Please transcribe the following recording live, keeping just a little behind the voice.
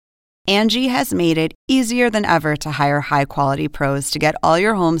Angie has made it easier than ever to hire high-quality pros to get all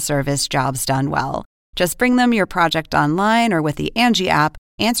your home service jobs done well. Just bring them your project online or with the Angie app,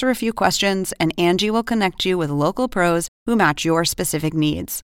 answer a few questions, and Angie will connect you with local pros who match your specific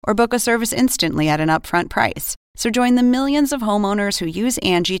needs. Or book a service instantly at an upfront price. So join the millions of homeowners who use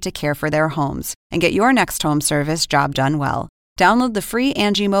Angie to care for their homes and get your next home service job done well. Download the free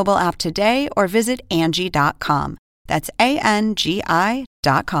Angie mobile app today or visit Angie.com. That's ANGI.com.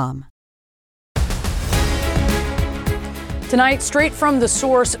 Tonight, straight from the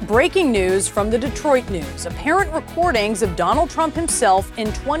source, breaking news from the Detroit News. Apparent recordings of Donald Trump himself in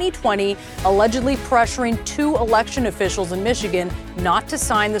 2020 allegedly pressuring 2 election officials in Michigan not to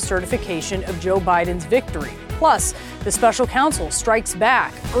sign the certification of Joe Biden's victory. Plus, the special counsel strikes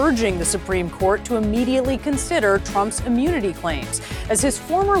back, urging the Supreme Court to immediately consider Trump's immunity claims as his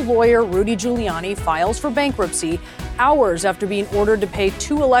former lawyer, Rudy Giuliani, files for bankruptcy hours after being ordered to pay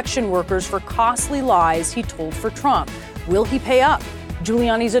 2 election workers for costly lies he told for Trump. Will he pay up?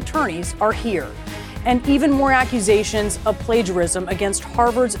 Giuliani's attorneys are here. And even more accusations of plagiarism against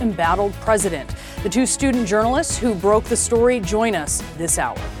Harvard's embattled president. The 2 student journalists who broke the story join us this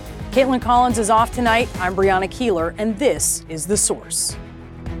hour. Caitlin Collins is off tonight. I'm Brianna Keeler, and this is The Source.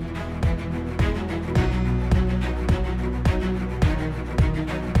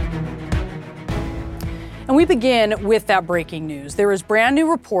 And we begin with that breaking news. There is brand new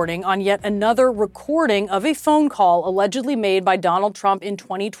reporting on yet another recording of a phone call allegedly made by Donald Trump in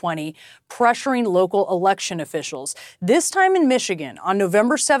 2020, pressuring local election officials. This time in Michigan on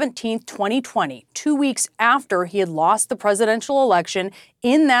November 17, 2020, 2 weeks after he had lost the presidential election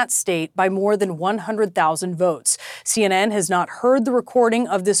in that state by more than 100,000 votes. CNN has not heard the recording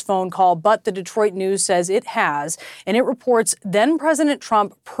of this phone call, but the Detroit News says it has, and it reports then President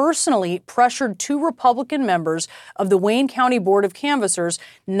Trump personally pressured 2 Republican members of the Wayne County Board of Canvassers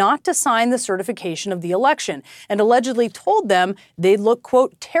not to sign the certification of the election, and allegedly told them they'd look,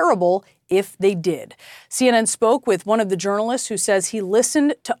 quote, terrible if they did. CNN spoke with one of the journalists who says he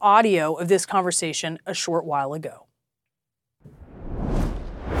listened to audio of this conversation a short while ago.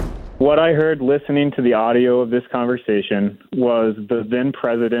 What I heard listening to the audio of this conversation was the then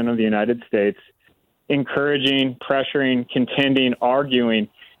president of the United States encouraging, pressuring, contending, arguing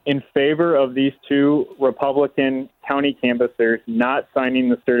in favor of these 2 Republican county canvassers not signing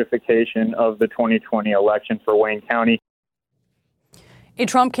the certification of the 2020 election for Wayne County. A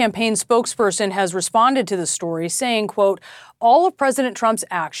Trump campaign spokesperson has responded to the story, saying, quote, all of President Trump's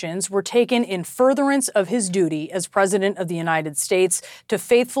actions were taken in furtherance of his duty as president of the United States to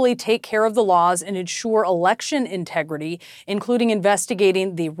faithfully take care of the laws and ensure election integrity, including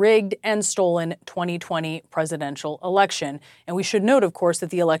investigating the rigged and stolen 2020 presidential election. And we should note, of course, that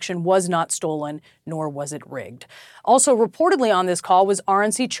the election was not stolen, nor was it rigged. Also reportedly on this call was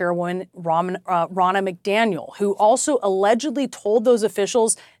RNC Chairwoman Ronna McDaniel, who also allegedly told those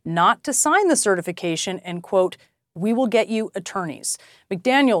officials not to sign the certification and, quote, we will get you attorneys.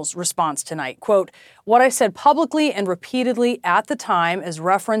 McDaniel's response tonight, quote, what I said publicly and repeatedly at the time, as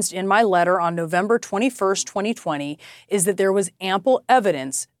referenced in my letter on November 21st, 2020, is that there was ample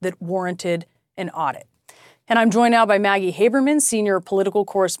evidence that warranted an audit. And I'm joined now by Maggie Haberman, senior political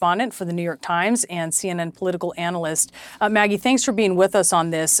correspondent for the New York Times and CNN political analyst. Maggie, thanks for being with us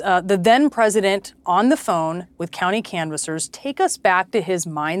on this. The then president on the phone with county canvassers. Take us back to his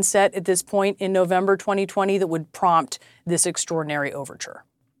mindset at this point in November 2020 that would prompt this extraordinary overture.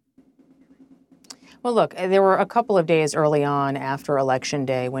 Well, look, there were a couple of days early on after Election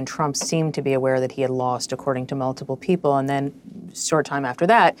Day when Trump seemed to be aware that he had lost, according to multiple people. And then short time after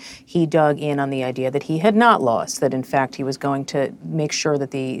that, he dug in on the idea that he had not lost, that in fact he was going to make sure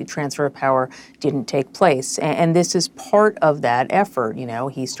that the transfer of power didn't take place. And this is part of that effort. You know,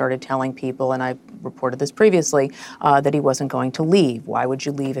 he started telling people, and I reported this previously, that he wasn't going to leave. Why would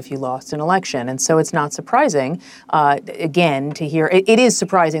you leave if you lost an election? And so it's not surprising, again, to hear, it is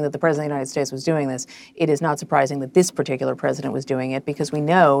surprising that the president of the United States was doing this. It is not surprising that this particular president was doing it because we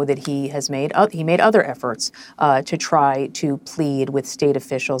know that he has made other efforts to try to plead with state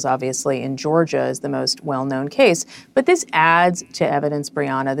officials, obviously in Georgia is the most well-known case. But this adds to evidence,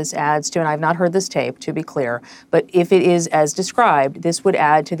 Brianna. This adds to, and I've not heard this tape, to be clear, but if it is as described, this would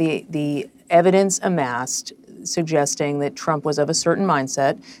add to the evidence amassed suggesting that Trump was of a certain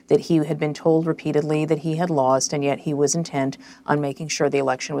mindset, that he had been told repeatedly that he had lost, and yet he was intent on making sure the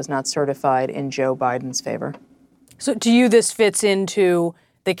election was not certified in Joe Biden's favor. So to you, this fits into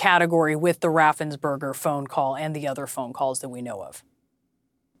the category with the Raffensperger phone call and the other phone calls that we know of?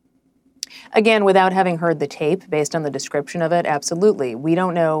 Again, without having heard the tape, based on the description of it, absolutely. We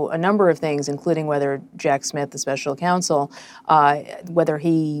don't know a number of things, including whether Jack Smith, the special counsel, whether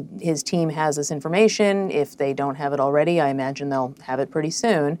his team has this information. If they don't have it already, I imagine they'll have it pretty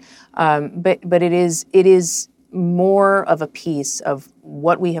soon. But it is more of a piece of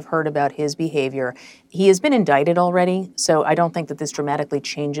what we have heard about his behavior. He has been indicted already, so I don't think that this dramatically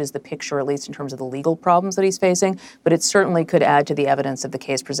changes the picture, at least in terms of the legal problems that he's facing, but it certainly could add to the evidence of the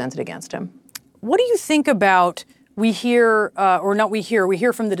case presented against him. What do you think about, we hear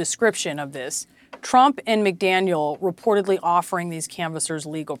from the description of this, Trump and McDaniel reportedly offering these canvassers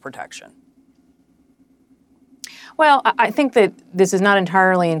legal protection? Well, I think that this is not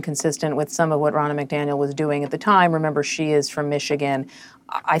entirely inconsistent with some of what Ronna McDaniel was doing at the time. Remember, she is from Michigan.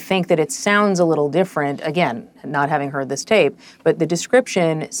 I think that it sounds a little different, again, not having heard this tape, but the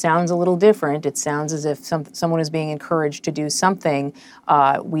description sounds a little different. It sounds as if someone is being encouraged to do something.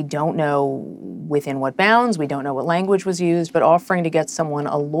 We don't know within what bounds, we don't know what language was used, but offering to get someone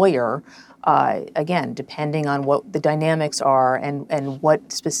a lawyer, again, depending on what the dynamics are and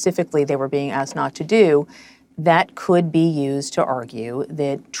what specifically they were being asked not to do, that could be used to argue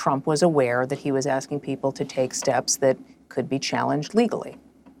that Trump was aware that he was asking people to take steps that could be challenged legally.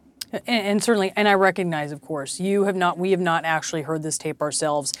 And certainly, and I recognize, of course, we have not actually heard this tape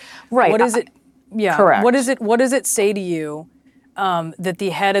ourselves. Right. What is it? Yeah. Correct. What does it say to you that the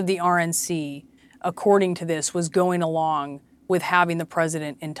head of the RNC, according to this, was going along with having the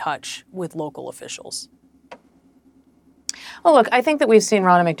president in touch with local officials? Well, look, I think that we've seen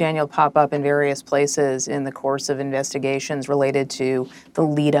Ronna McDaniel pop up in various places in the course of investigations related to the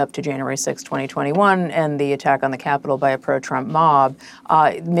lead up to January 6, 2021 and the attack on the Capitol by a pro-Trump mob.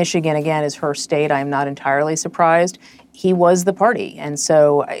 Michigan, again, is her state. I'm not entirely surprised. He was the party. And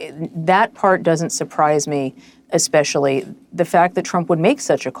so that part doesn't surprise me, especially. The fact that Trump would make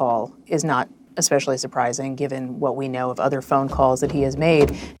such a call is not especially surprising, given what we know of other phone calls that he has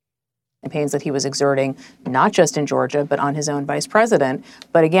made. Campaigns that he was exerting, not just in Georgia, but on his own vice president.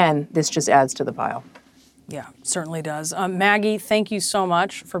 But again, this just adds to the pile. Yeah, certainly does. Maggie, thank you so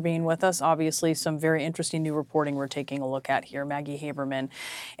much for being with us. Obviously, some very interesting new reporting we're taking a look at here. Maggie Haberman.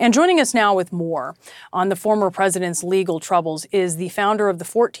 And joining us now with more on the former president's legal troubles is the founder of the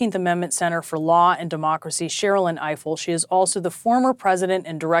 14th Amendment Center for Law and Democracy, Sherilyn Ifill. She is also the former president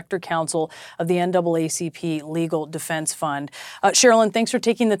and director counsel of the NAACP Legal Defense Fund. Sherilyn, thanks for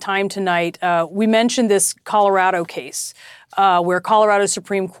taking the time tonight. We mentioned this Colorado case where Colorado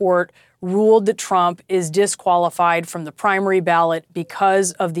Supreme Court ruled that Trump is disqualified from the primary ballot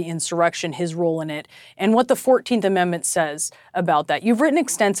because of the insurrection, his role in it, and what the 14th Amendment says about that. You've written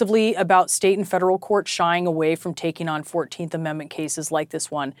extensively about state and federal courts shying away from taking on 14th Amendment cases like this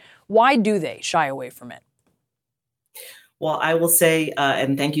one. Why do they shy away from it? Well, I will say,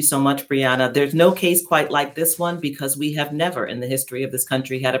 and thank you so much, Brianna, there's no case quite like this one because we have never in the history of this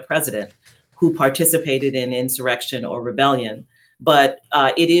country had a president who participated in insurrection or rebellion. But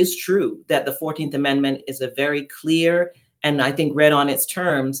it is true that the 14th Amendment is a very clear and I think read on its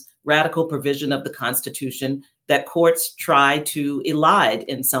terms, radical provision of the Constitution that courts try to elide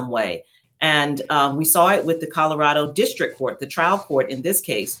in some way. And we saw it with the Colorado District Court, the trial court in this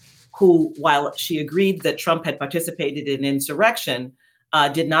case, who, while she agreed that Trump had participated in insurrection,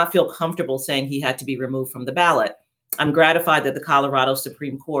 did not feel comfortable saying he had to be removed from the ballot. I'm gratified that the Colorado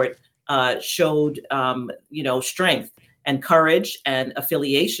Supreme Court showed, strength and courage and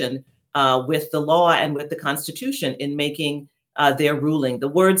affiliation with the law and with the Constitution in making their ruling. The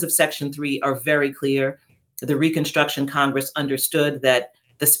words of Section 3 are very clear. The Reconstruction Congress understood that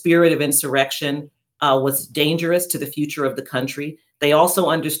the spirit of insurrection was dangerous to the future of the country. They also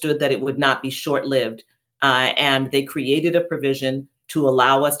understood that it would not be short-lived. And they created a provision to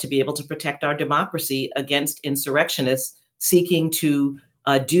allow us to be able to protect our democracy against insurrectionists seeking to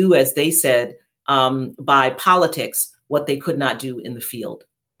do, as they said, by politics, what they could not do in the field.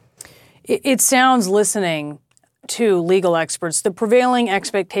 It sounds, listening to legal experts, the prevailing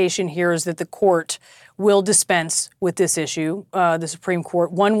expectation here is that the court will dispense with this issue, the Supreme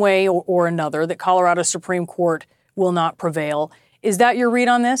Court, one way or another, that Colorado Supreme Court will not prevail. Is that your read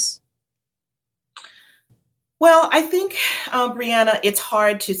on this? Well, I think, Brianna, it's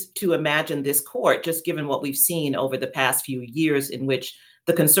hard to imagine this court, just given what we've seen over the past few years in which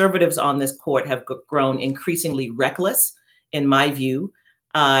the conservatives on this court have grown increasingly reckless, in my view,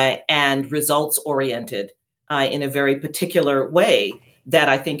 and results-oriented in a very particular way that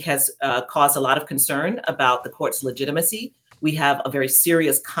I think has caused a lot of concern about the court's legitimacy. We have a very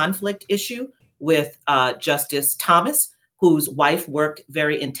serious conflict issue with Justice Thomas, whose wife worked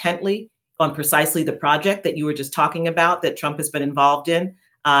very intently on precisely the project that you were just talking about that Trump has been involved in.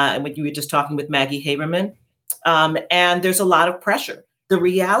 when you were just talking with Maggie Haberman. And there's a lot of pressure. The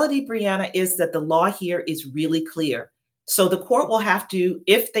reality, Brianna, is that the law here is really clear. So the court will have to,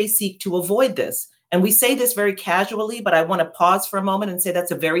 if they seek to avoid this, and we say this very casually, but I want to pause for a moment and say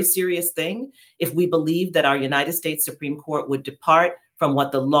that's a very serious thing if we believe that our United States Supreme Court would depart from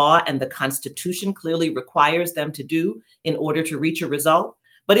what the law and the Constitution clearly requires them to do in order to reach a result.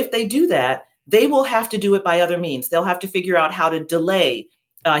 But if they do that, they will have to do it by other means. They'll have to figure out how to delay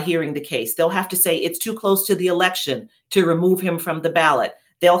hearing the case. They'll have to say it's too close to the election to remove him from the ballot.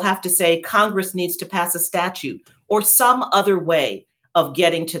 They'll have to say Congress needs to pass a statute or some other way of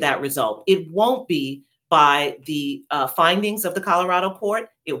getting to that result. It won't be by the findings of the Colorado court.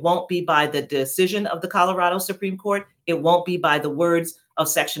 It won't be by the decision of the Colorado Supreme Court. It won't be by the words of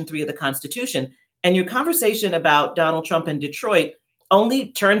Section 3 of the Constitution. And your conversation about Donald Trump in Detroit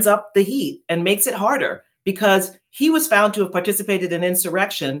only turns up the heat and makes it harder because he was found to have participated in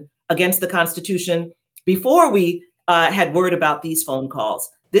insurrection against the Constitution before we had word about these phone calls.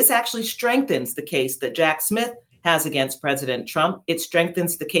 This actually strengthens the case that Jack Smith has against President Trump. It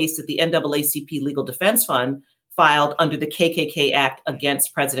strengthens the case that the NAACP Legal Defense Fund filed under the KKK Act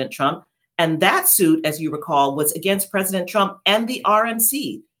against President Trump. And that suit, as you recall, was against President Trump and the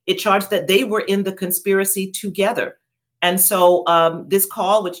RNC. It charged that they were in the conspiracy together. And so this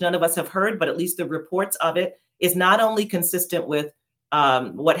call, which none of us have heard, but at least the reports of it, is not only consistent with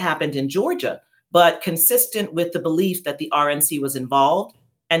what happened in Georgia, but consistent with the belief that the RNC was involved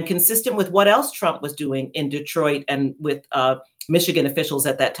and consistent with what else Trump was doing in Detroit and with Michigan officials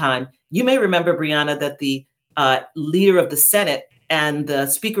at that time. You may remember, Brianna, that the leader of the Senate and the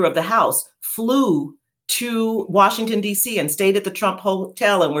Speaker of the House flew to Washington, D.C. and stayed at the Trump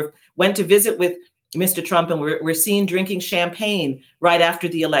Hotel and went to visit with Mr. Trump, and we're seen drinking champagne right after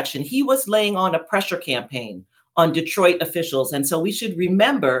the election. He was laying on a pressure campaign on Detroit officials. And so we should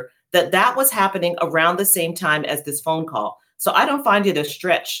remember that that was happening around the same time as this phone call. So I don't find it a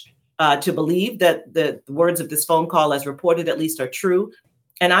stretch to believe that the words of this phone call, as reported at least, are true.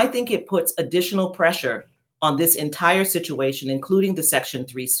 And I think it puts additional pressure on this entire situation, including the Section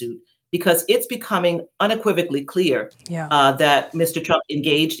 3 suit, because it's becoming unequivocally clear that Mr. Trump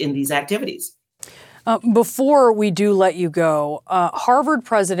engaged in these activities. Before we do let you go, Harvard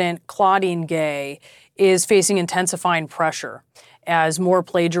President Claudine Gay is facing intensifying pressure as more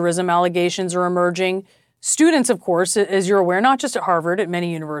plagiarism allegations are emerging. Students, of course, as you're aware, not just at Harvard, at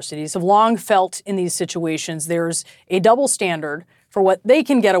many universities, have long felt in these situations there's a double standard for what they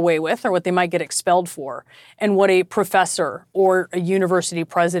can get away with or what they might get expelled for, and what a professor or a university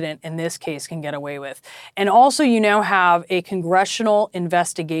president in this case can get away with. And also, you now have a congressional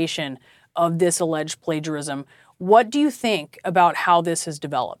investigation of this alleged plagiarism. What do you think about how this has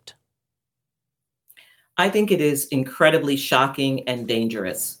developed? I think it is incredibly shocking and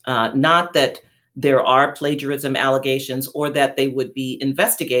dangerous. Not that there are plagiarism allegations or that they would be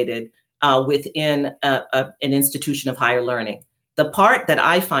investigated within an institution of higher learning. The part that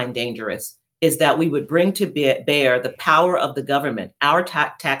I find dangerous is that we would bring to bear the power of the government, our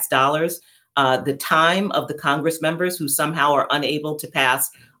tax dollars, the time of the Congress members who somehow are unable to pass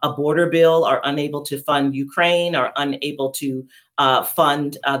a border bill, are unable to fund Ukraine, are unable to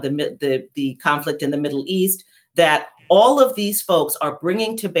fund the conflict in the Middle East, that all of these folks are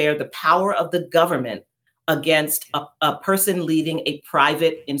bringing to bear the power of the government against a person leading a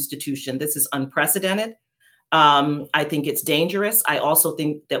private institution. This is unprecedented. I think it's dangerous. I also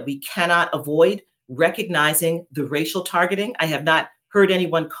think that we cannot avoid recognizing the racial targeting. I have not heard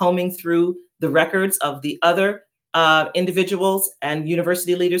anyone combing through the records of the other individuals and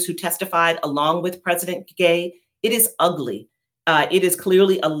university leaders who testified along with President Gay. It is ugly. It is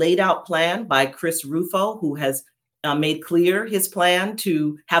clearly a laid out plan by Chris Rufo, who has made clear his plan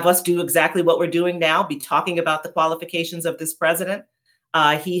to have us do exactly what we're doing now, be talking about the qualifications of this president.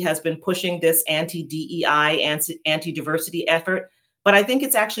 He has been pushing this anti-DEI, anti-diversity effort, but I think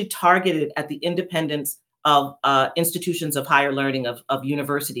it's actually targeted at the independence of institutions of higher learning, of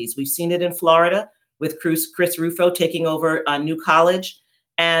universities. We've seen it in Florida with Chris Rufo taking over New College.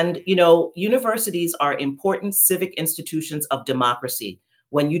 And, you know, universities are important civic institutions of democracy.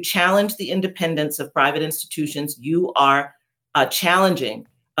 When you challenge the independence of private institutions, you are challenging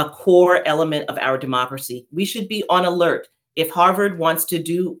a core element of our democracy. We should be on alert. If Harvard wants to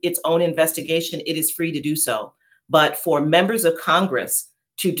do its own investigation, it is free to do so. But for members of Congress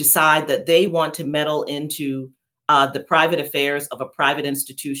to decide that they want to meddle into the private affairs of a private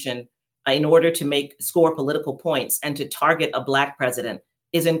institution in order to score political points and to target a Black president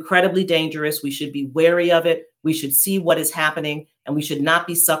is incredibly dangerous. We should be wary of it. We should see what is happening, and we should not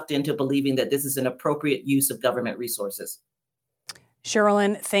be sucked into believing that this is an appropriate use of government resources.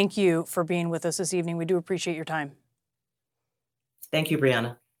 Sherilyn, thank you for being with us this evening. We do appreciate your time. Thank you,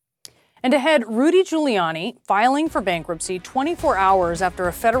 Brianna. And ahead, Rudy Giuliani filing for bankruptcy 24 hours after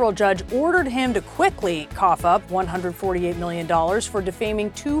a federal judge ordered him to quickly cough up $148 million for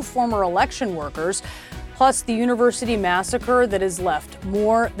defaming two former election workers, plus the university massacre that has left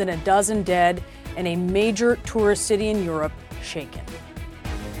more than a dozen dead and a major tourist city in Europe shaken.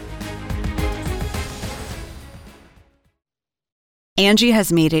 Angie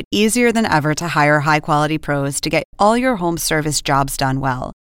has made it easier than ever to hire high-quality pros to get all your home service jobs done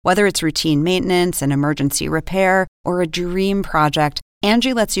well. Whether it's routine maintenance, an emergency repair, or a dream project,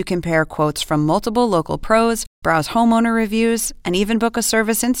 Angie lets you compare quotes from multiple local pros, browse homeowner reviews, and even book a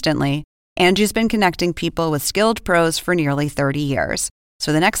service instantly. Angie's been connecting people with skilled pros for nearly 30 years.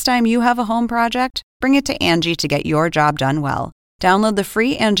 So the next time you have a home project, bring it to Angie to get your job done well. Download the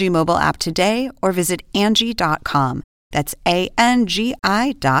free Angie mobile app today or visit Angie.com. That's ANGI.com.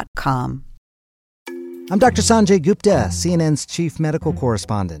 I'm Dr. Sanjay Gupta, CNN's chief medical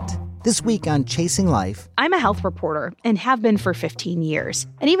correspondent. This week on Chasing Life, I'm a health reporter and have been for 15 years.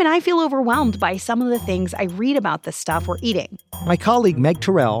 And even I feel overwhelmed by some of the things I read about the stuff we're eating. my colleague Meg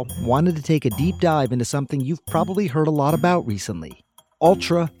Terrell wanted to take a deep dive into something you've probably heard a lot about recently: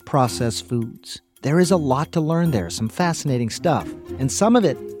 ultra-processed foods. There is a lot to learn there, some fascinating stuff, and some of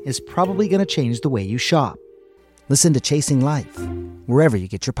it is probably going to change the way you shop. Listen to Chasing Life, wherever you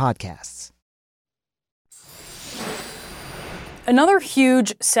get your podcasts. Another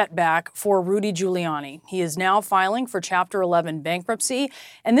huge setback for Rudy Giuliani. He is now filing for Chapter 11 bankruptcy,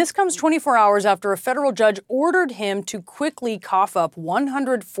 and this comes 24 hours after a federal judge ordered him to quickly cough up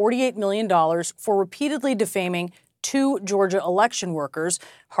 $148 million for repeatedly defaming two Georgia election workers.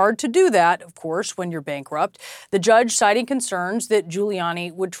 Hard to do that, of course, when you're bankrupt. The judge citing concerns that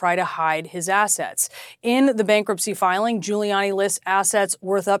Giuliani would try to hide his assets. In the bankruptcy filing, Giuliani lists assets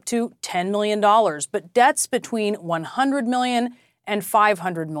worth up to $10 million, but debts between $100 million and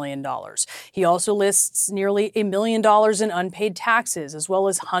 $500 million. He also lists nearly $1 million in unpaid taxes, as well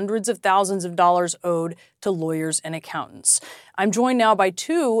as hundreds of thousands of dollars owed to lawyers and accountants. I'm joined now by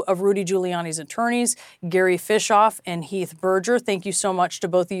two of Rudy Giuliani's attorneys, Gary Fishoff and Heath Berger. Thank you so much to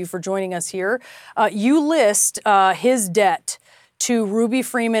both of you for joining us here. You list his debt to Ruby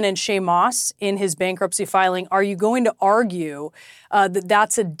Freeman and Shay Moss in his bankruptcy filing. Are you going to argue that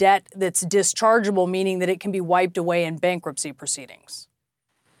that's a debt that's dischargeable, meaning that it can be wiped away in bankruptcy proceedings?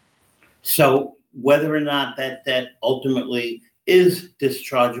 So whether or not that debt ultimately is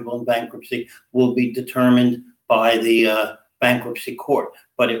dischargeable in bankruptcy will be determined by the bankruptcy court.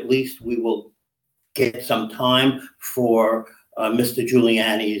 But at least we will get some time for Mr.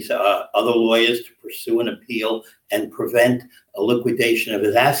 Giuliani's other lawyers to pursue an appeal and prevent a liquidation of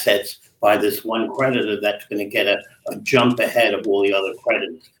his assets by this one creditor that's going to get a jump ahead of all the other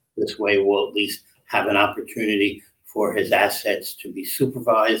creditors. This way we'll at least have an opportunity for his assets to be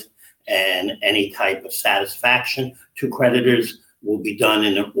supervised, and any type of satisfaction to creditors will be done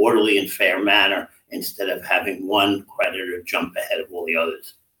in an orderly and fair manner instead of having one creditor jump ahead of all the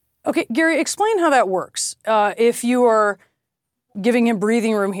others. Okay, Gary, explain how that works. If you are giving him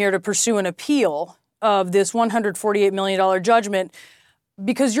breathing room here to pursue an appeal of this $148 million judgment,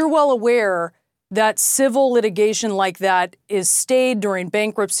 because you're well aware that civil litigation like that is stayed during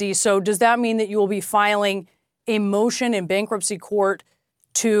bankruptcy. So does that mean that you will be filing a motion in bankruptcy court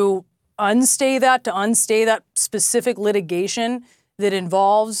to unstay that specific litigation that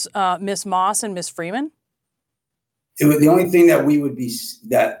involves Ms. Moss and Ms. Freeman? The only thing that we would be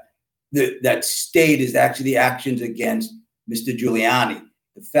that stayed is actually the actions against Mr. Giuliani.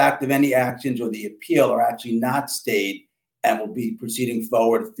 The fact of any actions or the appeal are actually not stayed and will be proceeding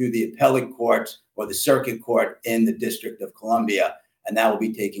forward through the appellate courts or the circuit court in the District of Columbia, and that will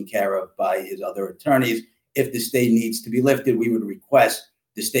be taken care of by his other attorneys. If the stay needs to be lifted, we would request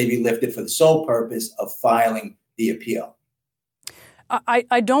the stay be lifted for the sole purpose of filing the appeal.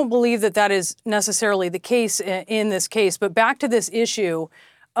 I don't believe that that is necessarily the case in this case, but back to this issue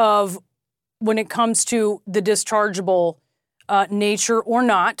of when it comes to the dischargeable nature or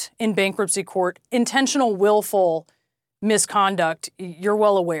not in bankruptcy court, intentional willful misconduct, you're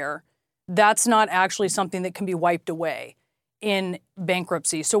well aware, that's not actually something that can be wiped away in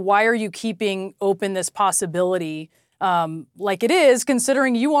bankruptcy. So why are you keeping open this possibility like it is,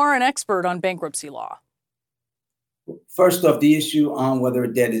 considering you are an expert on bankruptcy law? First off, the issue on whether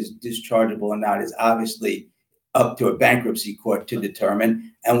a debt is dischargeable or not is obviously up to a bankruptcy court to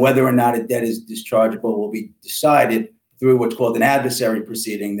determine, and whether or not a debt is dischargeable will be decided through what's called an adversary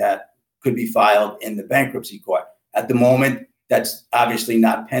proceeding that could be filed in the bankruptcy court. At the moment, that's obviously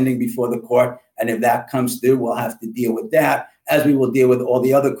not pending before the court, and if that comes through, we'll have to deal with that. as we will deal with all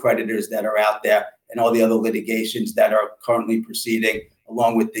the other creditors that are out there and all the other litigations that are currently proceeding,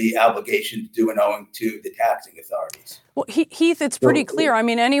 along with the obligations due and owing to the taxing authorities. Well, Heath, it's pretty clear. I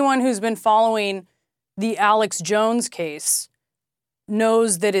mean, anyone who's been following the Alex Jones case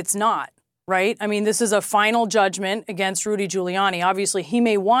knows that it's not, right? I mean, this is a final judgment against Rudy Giuliani. Obviously, he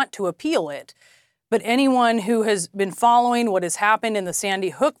may want to appeal it, but anyone who has been following what has happened in the Sandy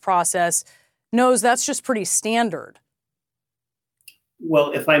Hook process knows that's just pretty standard.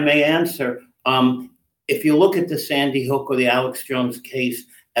 Well, if I may answer, if you look at the Sandy Hook or the Alex Jones case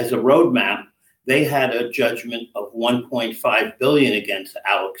as a roadmap, they had a judgment of $1.5 billion against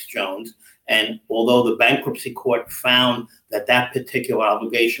Alex Jones. And although the bankruptcy court found that that particular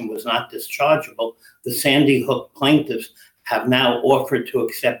obligation was not dischargeable, the Sandy Hook plaintiffs have now offered to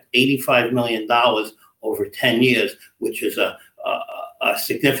accept $85 million over 10 years, which is a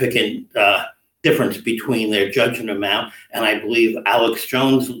significant difference between their judgment amount. And I believe Alex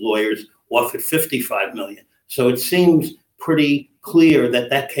Jones' lawyers offered $55 million. So it seems pretty clear that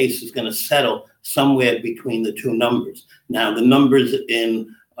that case is going to settle somewhere between the two numbers. Now, the numbers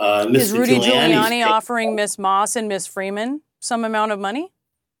in Mr. Is Rudy Giuliani case, offering Ms. Moss and Ms. Freeman some amount of money?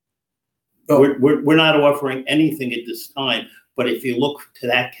 We're not offering anything at this time, but if you look to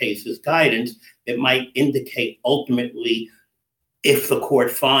that case as guidance, it might indicate ultimately, if the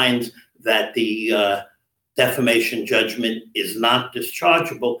court finds that the defamation judgment is not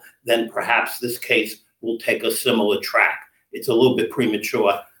dischargeable, then perhaps this case will take a similar track. It's a little bit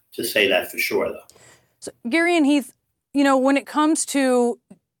premature to say that for sure, though. So, Gary and Heath, you know, when it comes to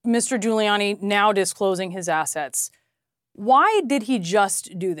Mr. Giuliani now disclosing his assets, why did he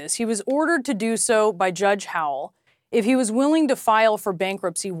just do this? He was ordered to do so by Judge Howell. If he was willing to file for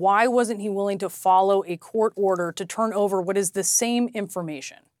bankruptcy, why wasn't he willing to follow a court order to turn over what is the same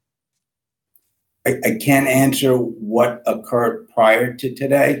information? I can't answer what occurred prior to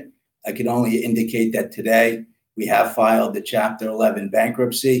today. I can only indicate that today we have filed the Chapter 11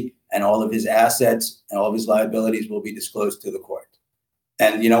 bankruptcy, and all of his assets and all of his liabilities will be disclosed to the court.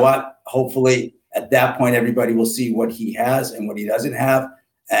 And you know what? Hopefully at that point, everybody will see what he has and what he doesn't have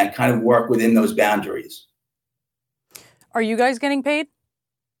and kind of work within those boundaries. Are you guys getting paid?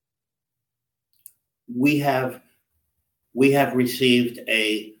 We have received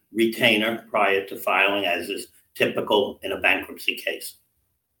a retainer prior to filing, as is typical in a bankruptcy case.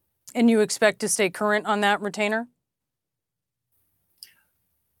 And you expect to stay current on that retainer?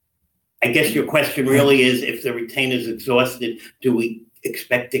 I guess your question really is, if the retainer is exhausted, do we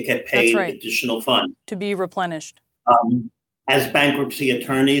expect to get paid additional funds? To be replenished. As bankruptcy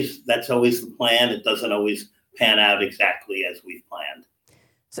attorneys, that's always the plan. It doesn't always pan out exactly as we've planned.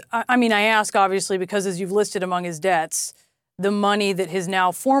 So, I mean, I ask obviously because as you've listed among his debts, the money that his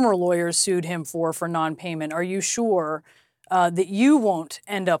now former lawyers sued him for non-payment. Are you sure that you won't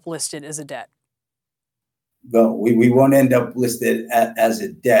end up listed as a debt? Well, we won't end up listed as a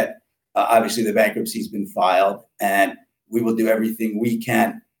debt. Obviously, the bankruptcy's been filed, and we will do everything we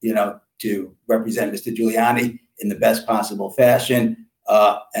can, to represent Mr. Giuliani in the best possible fashion.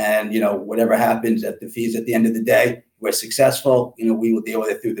 And, whatever happens at the fees at the end of the day, we're successful, we will deal with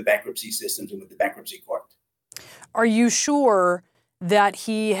it through the bankruptcy systems and with the bankruptcy court. Are you sure that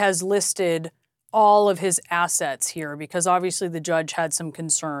he has listed all of his assets here? Because obviously the judge had some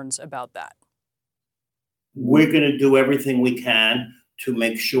concerns about that. We're going to do everything we can to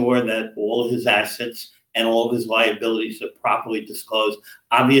make sure that all of his assets and all of his liabilities are properly disclosed.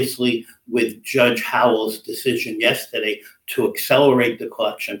 Obviously, with Judge Howell's decision yesterday to accelerate the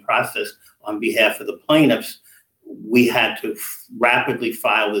collection process on behalf of the plaintiffs, we had to rapidly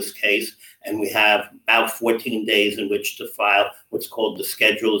file this case, and we have about 14 days in which to file what's called the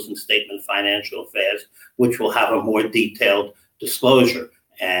Schedules and Statement of Financial Affairs, which will have a more detailed disclosure.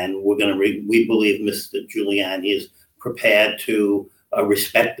 And we believe Mr. Giuliani is prepared to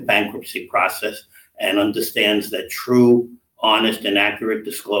respect the bankruptcy process and understands that true, honest, and accurate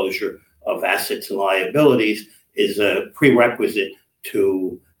disclosure of assets and liabilities is a prerequisite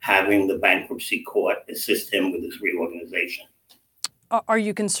to having the bankruptcy court assist him with his reorganization. Are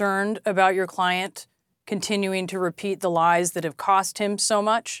you concerned about your client continuing to repeat the lies that have cost him so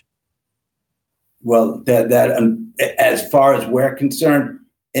much? Well, as far as we're concerned,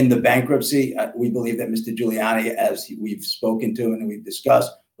 in the bankruptcy, we believe that Mr. Giuliani, as we've spoken to and we've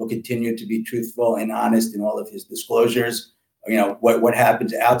discussed, will continue to be truthful and honest in all of his disclosures. What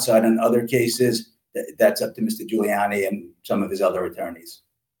happens outside in other cases, that's up to Mr. Giuliani and some of his other attorneys.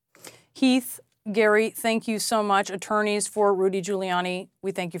 Heath, Gary, thank you so much. Attorneys for Rudy Giuliani,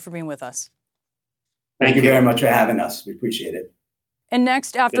 we thank you for being with us. Thank you very much for having us. We appreciate it. And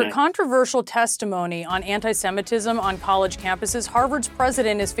next, after Good night. controversial testimony on anti-Semitism on college campuses, Harvard's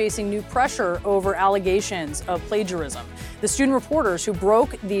president is facing new pressure over allegations of plagiarism. The student reporters who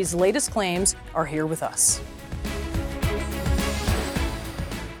broke these latest claims are here with us.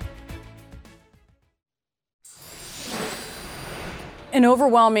 An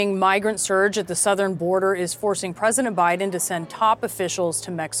overwhelming migrant surge at the southern border is forcing President Biden to send top officials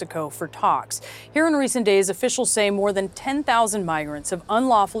to Mexico for talks. Here in recent days, officials say more than 10,000 migrants have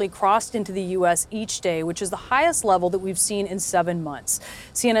unlawfully crossed into the U.S. each day, which is the highest level that we've seen in 7 months.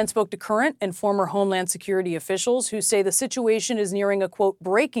 CNN spoke to current and former Homeland Security officials who say the situation is nearing a, quote,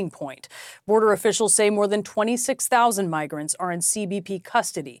 breaking point. Border officials say more than 26,000 migrants are in CBP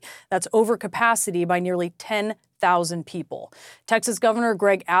custody. That's over capacity by nearly 10,000 people. Texas Governor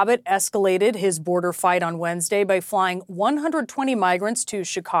Greg Abbott escalated his border fight on Wednesday by flying 120 migrants to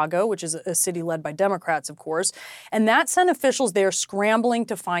Chicago, which is a city led by Democrats, of course, and that sent officials there scrambling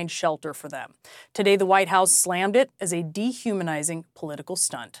to find shelter for them. Today, the White House slammed it as a dehumanizing political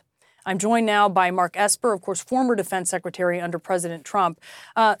stunt. I'm joined now by Mark Esper, of course, former defense secretary under President Trump.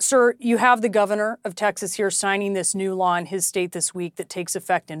 Sir, you have the governor of Texas here signing this new law in his state this week that takes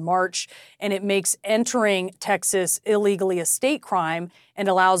effect in March, and it makes entering Texas illegally a state crime and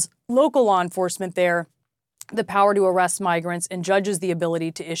allows local law enforcement there the power to arrest migrants and judges the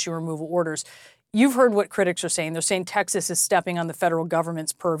ability to issue removal orders. You've heard what critics are saying. They're saying Texas is stepping on the federal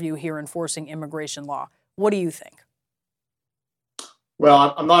government's purview here enforcing immigration law. What do you think?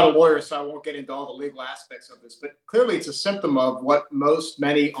 Well, I'm not a lawyer, so I won't get into all the legal aspects of this, but clearly it's a symptom of what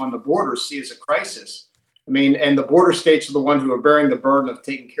many on the border see as a crisis. I mean, and the border states are the ones who are bearing the burden of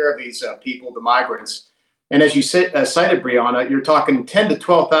taking care of these people, the migrants. And as you cited, Brianna, you're talking 10 to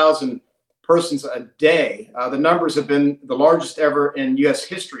 12,000 persons a day. The numbers have been the largest ever in U.S.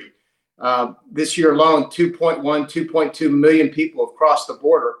 history. This year alone, 2.2 million people have crossed the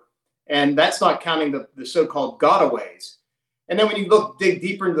border. And that's not counting the so-called gotaways. And then when you dig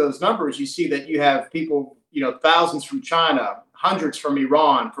deeper into those numbers, you see that you have people, thousands from China, hundreds from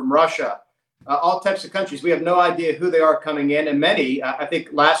Iran, from Russia, all types of countries. We have no idea who they are coming in. And many, I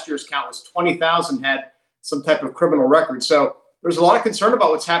think last year's count was 20,000 had some type of criminal record. So there's a lot of concern about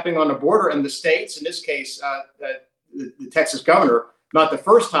what's happening on the border, and the states, in this case, the Texas governor, not the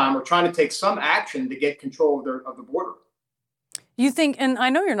first time, are trying to take some action to get control of the border. You think, and I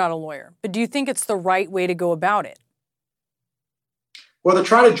know you're not a lawyer, but do you think it's the right way to go about it? Well, they're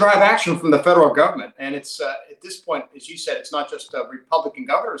trying to drive action from the federal government. And it's at this point, as you said, it's not just Republican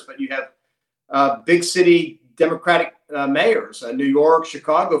governors, but you have big city Democratic mayors, New York,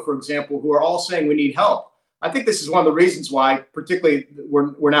 Chicago, for example, who are all saying we need help. I think this is one of the reasons why, particularly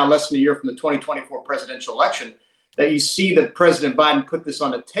we're now less than a year from the 2024 presidential election, that you see that President Biden put this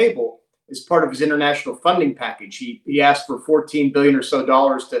on the table as part of his international funding package. He asked for $14 billion or so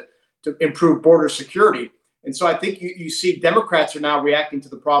to improve border security. And so I think you see Democrats are now reacting to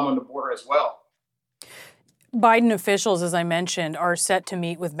the problem on the border as well. Biden officials, as I mentioned, are set to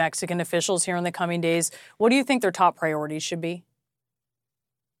meet with Mexican officials here in the coming days. What do you think their top priorities should be?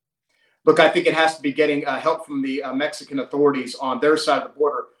 Look, I think it has to be getting help from the Mexican authorities on their side of the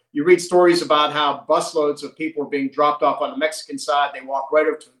border. You read stories about how busloads of people are being dropped off on the Mexican side. They walk right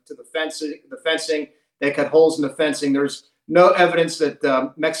up to the fencing. They cut holes in the fencing. There's no evidence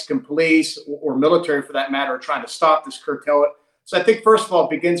that Mexican police or military, for that matter, are trying to stop this, curtail it. So I think, first of all,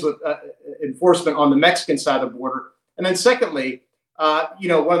 it begins with enforcement on the Mexican side of the border. And then secondly, one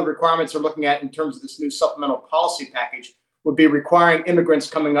of the requirements they're looking at in terms of this new supplemental policy package would be requiring immigrants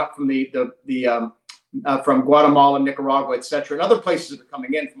coming up from from Guatemala, Nicaragua, et cetera, and other places that are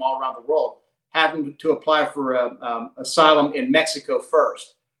coming in from all around the world, having to apply for asylum in Mexico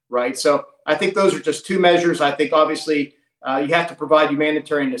first, right? So I think those are just two measures. I think, obviously, you have to provide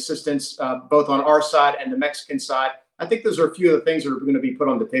humanitarian assistance, both on our side and the Mexican side. I think those are a few of the things that are going to be put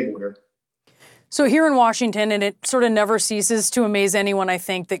on the table here. So here in Washington, and it sort of never ceases to amaze anyone, I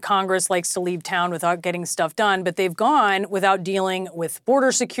think, that Congress likes to leave town without getting stuff done, but they've gone without dealing with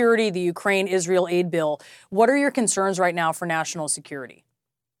border security, the Ukraine-Israel aid bill. What are your concerns right now for national security?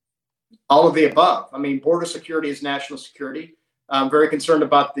 All of the above. I mean, border security is national security. I'm very concerned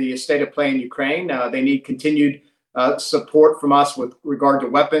about the state of play in Ukraine. They need continued support from us with regard to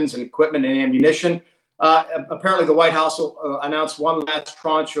weapons and equipment and ammunition. Apparently, the White House will announce one last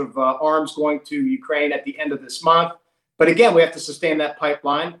tranche of arms going to Ukraine at the end of this month. But again, we have to sustain that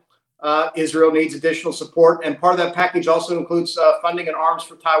pipeline. Israel needs additional support. And part of that package also includes funding and arms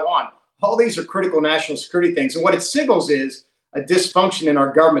for Taiwan. All these are critical national security things. And what it signals is a dysfunction in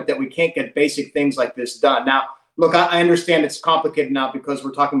our government that we can't get basic things like this done. Now, look, I understand it's complicated now because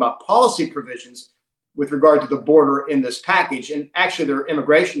we're talking about policy provisions. with regard to the border in this package. And actually, there are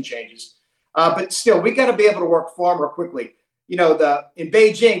immigration changes. But still, we got to be able to work far more quickly. In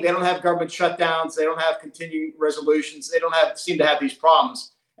Beijing, they don't have government shutdowns. They don't have continuing resolutions. They don't seem to have these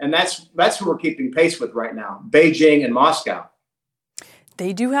problems. And that's who we're keeping pace with right now, Beijing and Moscow.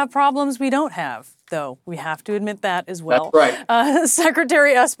 They do have problems we don't have, though. We have to admit that as well. That's right.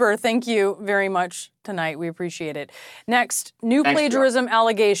 Secretary Esper, thank you very much tonight. We appreciate it. Next, new plagiarism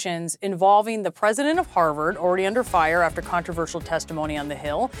allegations involving the president of Harvard, already under fire after controversial testimony on the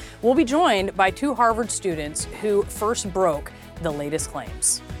Hill. We'll be joined by two Harvard students who first broke the latest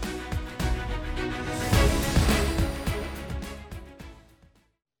claims.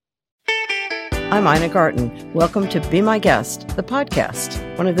 I'm Ina Garten. Welcome to Be My Guest, the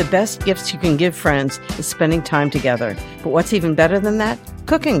podcast. One of the best gifts you can give friends is spending time together. But what's even better than that?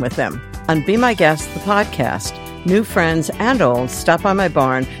 Cooking with them. On Be My Guest, the podcast, new friends and old stop by my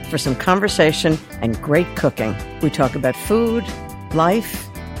barn for some conversation and great cooking. We talk about food, life,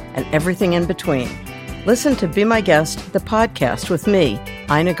 and everything in between. Listen to Be My Guest, the podcast with me,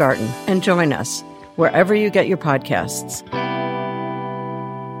 Ina Garten, and join us wherever you get your podcasts.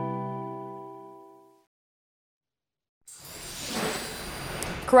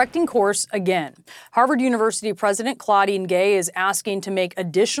 Correcting course again. Harvard University President Claudine Gay is asking to make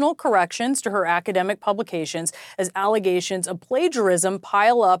additional corrections to her academic publications as allegations of plagiarism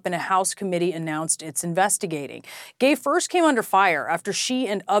pile up and a House committee announced it's investigating. Gay first came under fire after she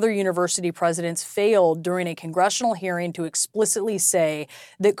and other university presidents failed during a congressional hearing to explicitly say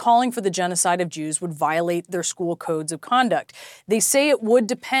that calling for the genocide of Jews would violate their school codes of conduct. They say it would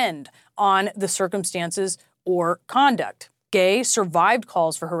depend on the circumstances or conduct. Gay survived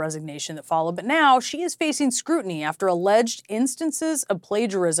calls for her resignation that followed, but now she is facing scrutiny after alleged instances of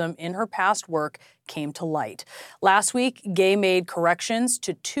plagiarism in her past work came to light. Last week, Gay made corrections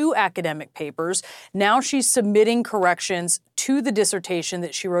to 2 academic papers. Now she's submitting corrections to the dissertation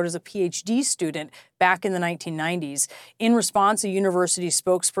that she wrote as a PhD student back in the 1990s. In response, a university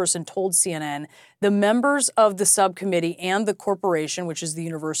spokesperson told CNN, the members of the subcommittee and the corporation, which is the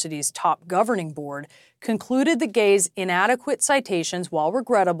university's top governing board, concluded that Gay's inadequate citations, while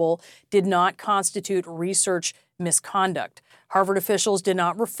regrettable, did not constitute research misconduct. Harvard officials did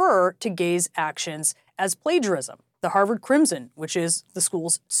not refer to Gay's actions as plagiarism. The Harvard Crimson, which is the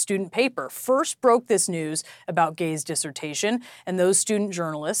school's student paper, first broke this news about Gay's dissertation, and those student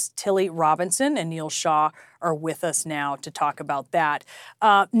journalists, Tilly Robinson and Neil Shaw, are with us now to talk about that.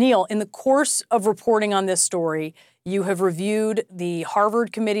 Neil, in the course of reporting on this story, you have reviewed the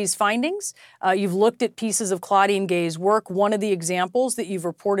Harvard Committee's findings. You've looked at pieces of Claudine Gay's work. One of the examples that you've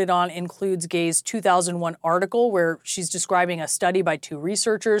reported on includes Gay's 2001 article where she's describing a study by 2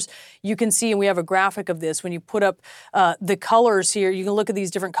 researchers. You can see, and we have a graphic of this, when you put up the colors here, you can look at these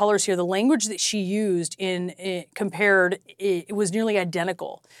different colors here. The language that she used it was nearly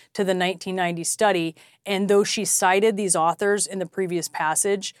identical to the 1990 study. And though she cited these authors in the previous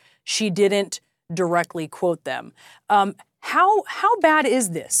passage, she didn't directly quote them. How bad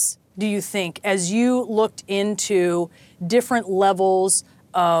is this, do you think, as you looked into different levels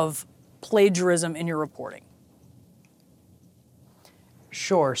of plagiarism in your reporting?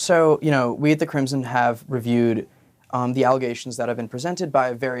 Sure. So, we at the Crimson have reviewed the allegations that have been presented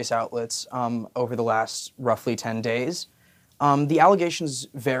by various outlets over the last roughly 10 days. The allegations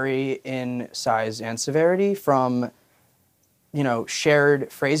vary in size and severity from shared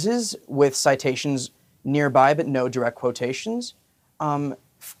phrases with citations nearby but no direct quotations,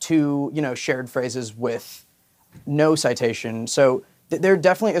 to, shared phrases with no citation. So there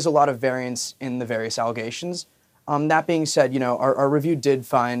definitely is a lot of variance in the various allegations. That being said, our review did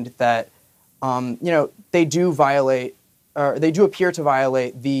find that, they do appear to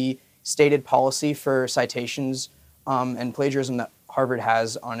violate the stated policy for citations and plagiarism that Harvard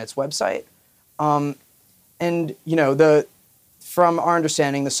has on its website. From our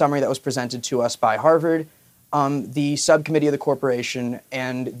understanding, the summary that was presented to us by Harvard, the subcommittee of the corporation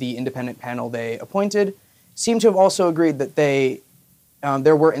and the independent panel they appointed seem to have also agreed that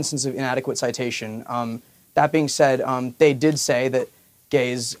there were instances of inadequate citation. That being said, they did say that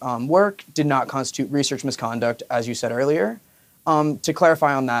Gay's work did not constitute research misconduct, as you said earlier. To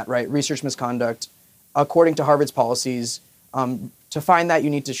clarify on that, right, research misconduct, according to Harvard's policies, to find that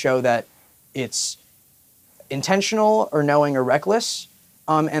you need to show that it's intentional or knowing or reckless,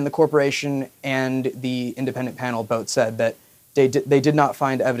 and the corporation and the independent panel both said that they did not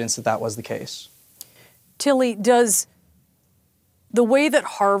find evidence that was the case. Tilly, does the way that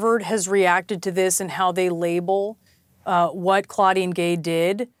Harvard has reacted to this and how they label what Claudine Gay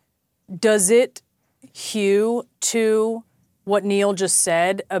did, does it hew to what Neil just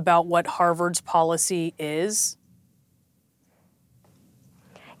said about what Harvard's policy is?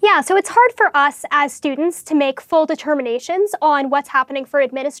 Yeah, so it's hard for us as students to make full determinations on what's happening for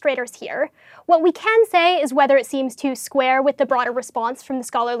administrators here. What we can say is whether it seems to square with the broader response from the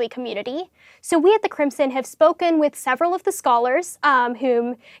scholarly community. So we at the Crimson have spoken with several of the scholars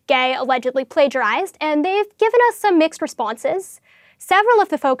whom Gay allegedly plagiarized, and they've given us some mixed responses. Several of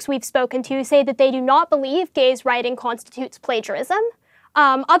the folks we've spoken to say that they do not believe Gay's writing constitutes plagiarism.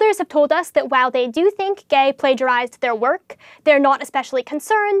 Others have told us that while they do think Gay plagiarized their work, they're not especially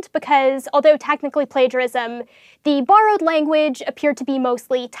concerned because although technically plagiarism, the borrowed language appeared to be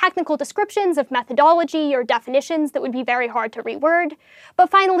mostly technical descriptions of methodology or definitions that would be very hard to reword.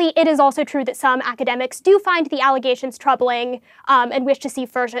 But finally, it is also true that some academics do find the allegations troubling and wish to see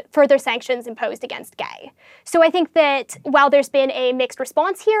further sanctions imposed against Gay. So I think that while there's been a mixed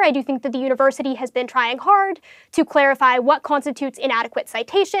response here, I do think that the university has been trying hard to clarify what constitutes inadequate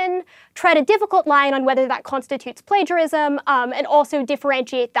citation, tread a difficult line on whether that constitutes plagiarism, and also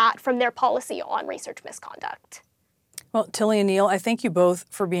differentiate that from their policy on research misconduct. Well, Tilly and Neil, I thank you both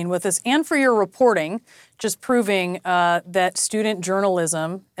for being with us and for your reporting, just proving that student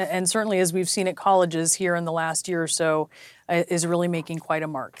journalism, and certainly as we've seen at colleges here in the last year or so, is really making quite a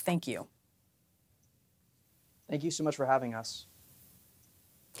mark. Thank you. Thank you so much for having us.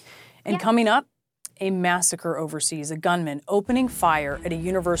 And coming up, a massacre overseas, a gunman opening fire at a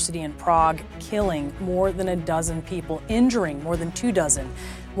university in Prague, killing more than a dozen people, injuring more than 24.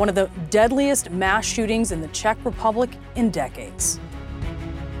 One of the deadliest mass shootings in the Czech Republic in decades.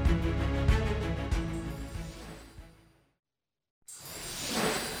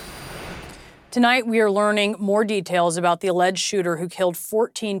 Tonight, we are learning more details about the alleged shooter who killed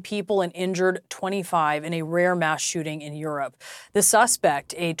 14 people and injured 25 in a rare mass shooting in Europe. The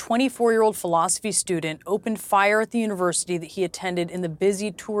suspect, a 24-year-old philosophy student, opened fire at the university that he attended in the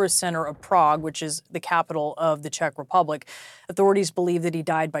busy tourist center of Prague, which is the capital of the Czech Republic. Authorities believe that he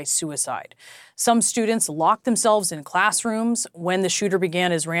died by suicide. Some students locked themselves in classrooms when the shooter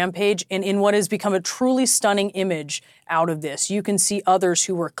began his rampage, and in what has become a truly stunning image out of this, you can see others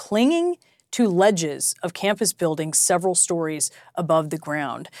who were clinging to ledges of campus buildings several stories above the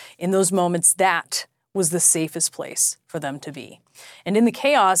ground. In those moments, that was the safest place for them to be. And in the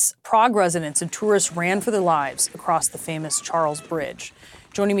chaos, Prague residents and tourists ran for their lives across the famous Charles Bridge.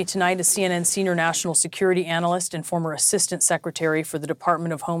 Joining me tonight is CNN senior national security analyst and former assistant secretary for the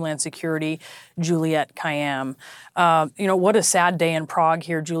Department of Homeland Security, Juliette Kayyem. What a sad day in Prague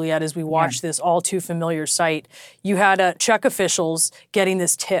here, Juliette, as we watch this all too familiar sight. You had Czech officials getting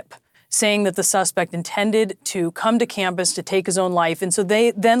this tip saying that the suspect intended to come to campus to take his own life. And so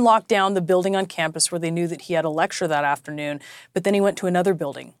they then locked down the building on campus where they knew that he had a lecture that afternoon. But then he went to another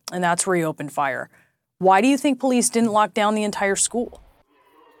building, and that's where he opened fire. Why do you think police didn't lock down the entire school?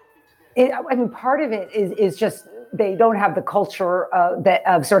 Part of it is just they don't have the culture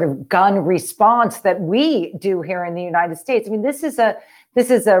of sort of gun response that we do here in the United States. I mean, this is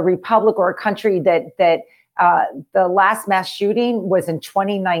a republic or a country that the last mass shooting was in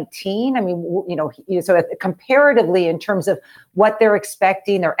 2019. I mean, so comparatively in terms of what they're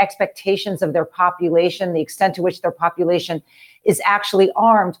expecting, their expectations of their population, the extent to which their population is actually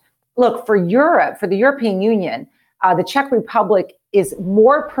armed. Look, for Europe, for the European Union, the Czech Republic is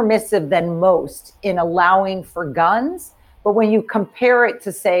more permissive than most in allowing for guns. But when you compare it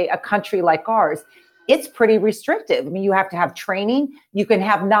to, say, a country like ours, it's pretty restrictive. I mean, you have to have training. You can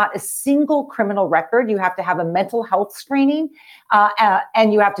have not a single criminal record. You have to have a mental health screening,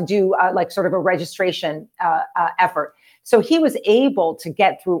 and you have to do sort of a registration effort. So he was able to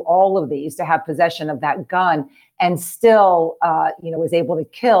get through all of these to have possession of that gun, and still, was able to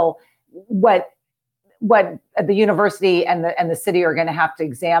kill. What the university and the city are going to have to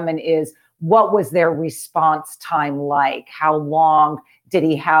examine is what was their response time like? How long did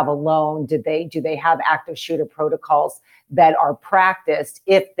he have alone? Do they have active shooter protocols that are practiced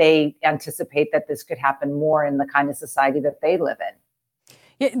if they anticipate that this could happen more in the kind of society that they live in?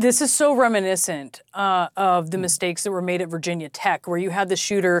 Yeah, this is so reminiscent of the mistakes that were made at Virginia Tech, where you had the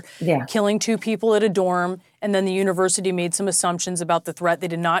shooter killing 2 people at a dorm, and then the university made some assumptions about the threat. They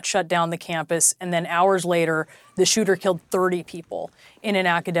did not shut down the campus, and then hours later, the shooter killed 30 people in an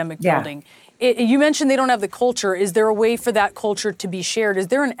academic building. You mentioned they don't have the culture. Is there a way for that culture to be shared? Is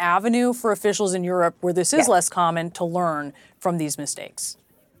there an avenue for officials in Europe where this is less common to learn from these mistakes?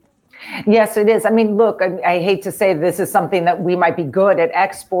 Yes, it is. I mean, look, I hate to say this is something that we might be good at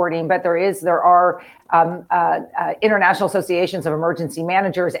exporting, but there are international associations of emergency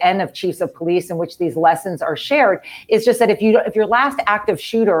managers and of chiefs of police in which these lessons are shared. It's just that if your last active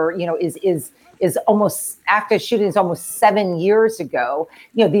shooter, is almost active shooting is almost 7 years ago,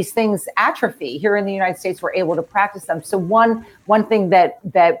 these things atrophy. Here in the United States, we're able to practice them. So one thing that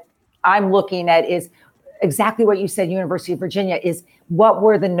I'm looking at is exactly what you said, University of Virginia, is what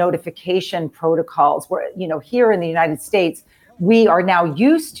were the notification protocols? Where, here in the United States, we are now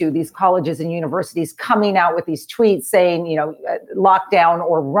used to these colleges and universities coming out with these tweets saying, lockdown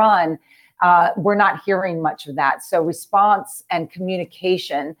or run. We're not hearing much of that. So response and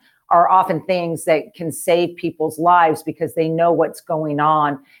communication are often things that can save people's lives because they know what's going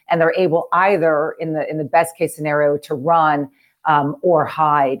on and they're able either in the best case scenario to run or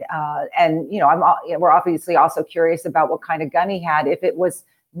hide. We're obviously also curious about what kind of gun he had. If it was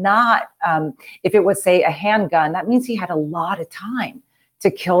say a handgun, that means he had a lot of time to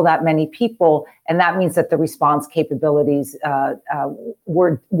kill that many people. And that means that the response capabilities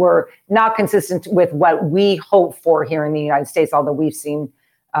were not consistent with what we hope for here in the United States, although we've seen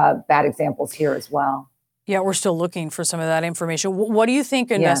bad examples here as well. Yeah, we're still looking for some of that information. What do you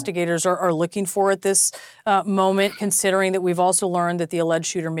think investigators are looking for at this moment, considering that we've also learned that the alleged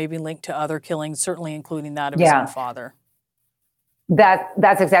shooter may be linked to other killings, certainly including that of his own father?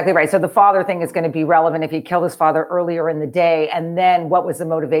 That's exactly right. So the father thing is going to be relevant if he killed his father earlier in the day. And then what was the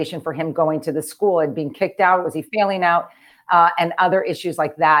motivation for him going to the school and being kicked out? Was he failing out? And other issues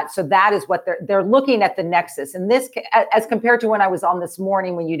like that. So that is what they're looking at, the nexus. And this, as compared to when I was on this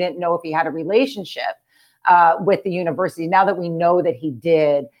morning, when you didn't know if he had a relationship with the university. Now that we know that he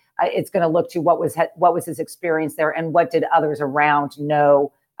did, it's going to look to what was his experience there and what did others around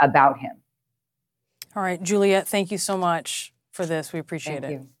know about him. All right, Juliet, thank you so much for this. We appreciate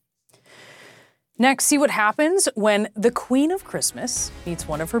it. Next, see what happens when the Queen of Christmas meets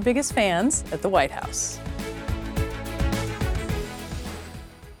one of her biggest fans at the White House.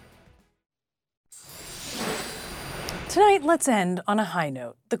 Tonight, let's end on a high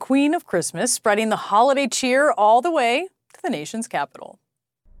note. The Queen of Christmas spreading the holiday cheer all the way to the nation's capital.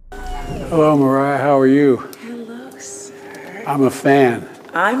 Hello, Mariah. How are you? Hello, sir. I'm a fan.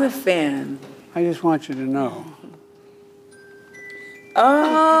 I'm a fan. I just want you to know.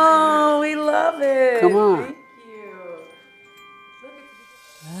 Oh, we love it. Come on. Thank you.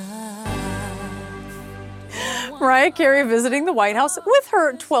 Mariah Carey visiting the White House with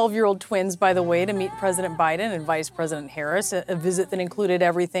her 12-year-old twins, by the way, to meet President Biden and Vice President Harris, a visit that included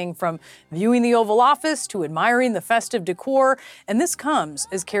everything from viewing the Oval Office to admiring the festive decor. And this comes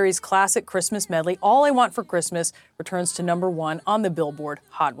as Carey's classic Christmas medley, All I Want for Christmas, returns to #1 on the Billboard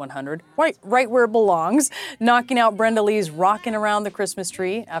Hot 100, right where it belongs, knocking out Brenda Lee's Rockin' Around the Christmas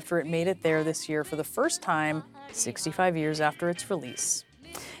Tree after it made it there this year for the first time 65 years after its release.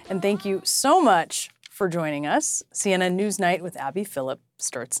 And thank you so much for joining us. CNN Newsnight with Abby Phillip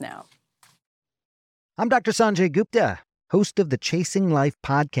starts now. I'm Dr. Sanjay Gupta, host of the Chasing Life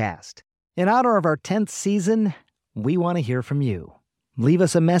podcast. In honor of our 10th season, we want to hear from you. Leave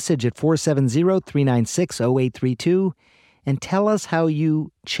us a message at 470-396-0832 and tell us how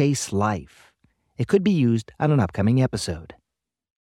you chase life. It could be used on an upcoming episode.